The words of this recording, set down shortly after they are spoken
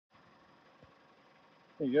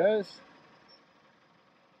Hey guys,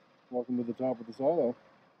 welcome to the top of the silo.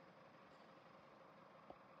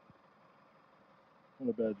 Not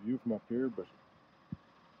a bad view from up here, but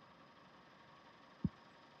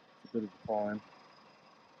it's a bit of a climb.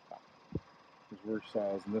 There's worse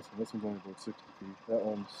silos than this one. This one's only about 60 feet. That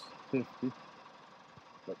one's 50,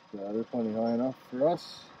 but they're plenty high enough for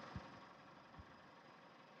us.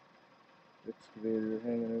 Excavator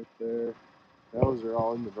hanging out there. Cows are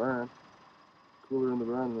all in the barn. Cooler in the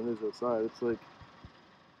barn than it is outside. It's like,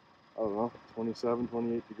 I don't know, 27,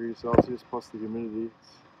 28 degrees Celsius plus the humidity.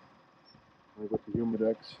 It's like with the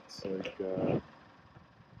Humidex, it's like, I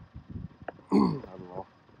don't know,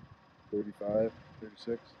 35,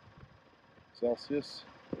 36 Celsius.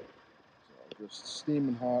 So just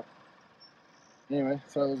steaming hot. Anyway,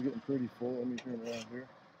 silo's getting pretty full. Let me turn around here.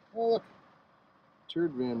 Oh look,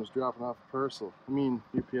 turd van was dropping off a parcel. I mean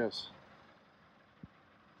UPS.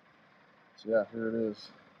 So yeah, here it is.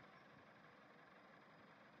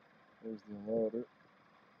 There's the unloader.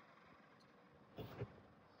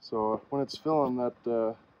 So when it's filling,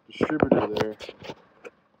 that distributor there,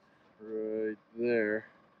 right there,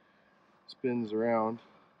 spins around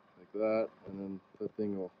like that, and then that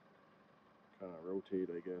thing will kind of rotate,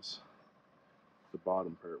 I guess. The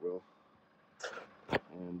bottom part will,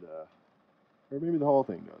 and or maybe the whole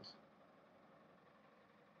thing does.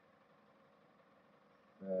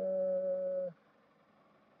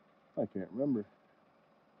 I can't remember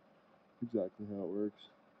exactly how it works.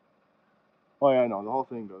 Oh yeah, I know, the whole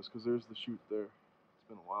thing does, because there's the chute there. It's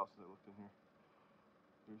been a while since I looked in here.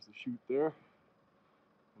 There's the chute there,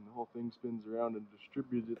 and the whole thing spins around and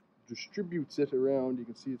distributes it around. You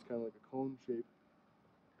can see it's kind of like a cone shape.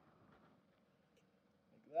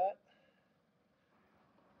 Like that.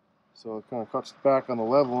 So it kind of cuts back on the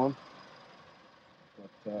leveling.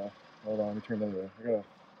 But hold on, let me turn the other way. I got a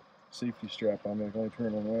safety strap on me. I can only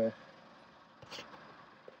turn one way.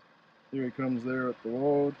 Here he comes there at the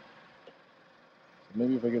load. So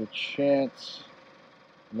maybe if I get a chance,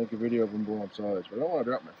 I'll make a video of him blowing up sides. But I don't want to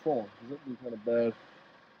drop my phone, because that would be kind of bad.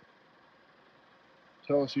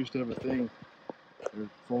 Telus used to have a thing, their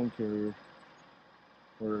phone carrier,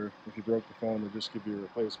 where if you broke the phone, they'd just give you a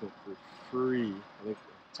replacement for free. I think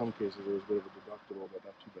in some cases there was a bit of a deductible, but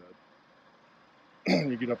not too bad.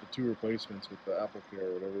 You get up to 2 replacements with the Apple Care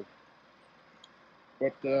or whatever.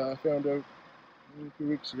 But I found out a few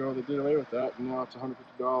weeks ago they did away with that, and now it's $150.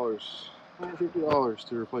 $150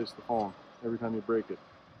 to replace the phone every time you break it.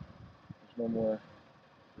 There's no more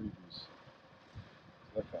freebies. So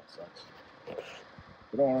that kind of sucks. If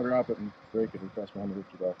I don't want to drop it and break it, it costs me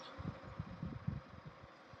 $150.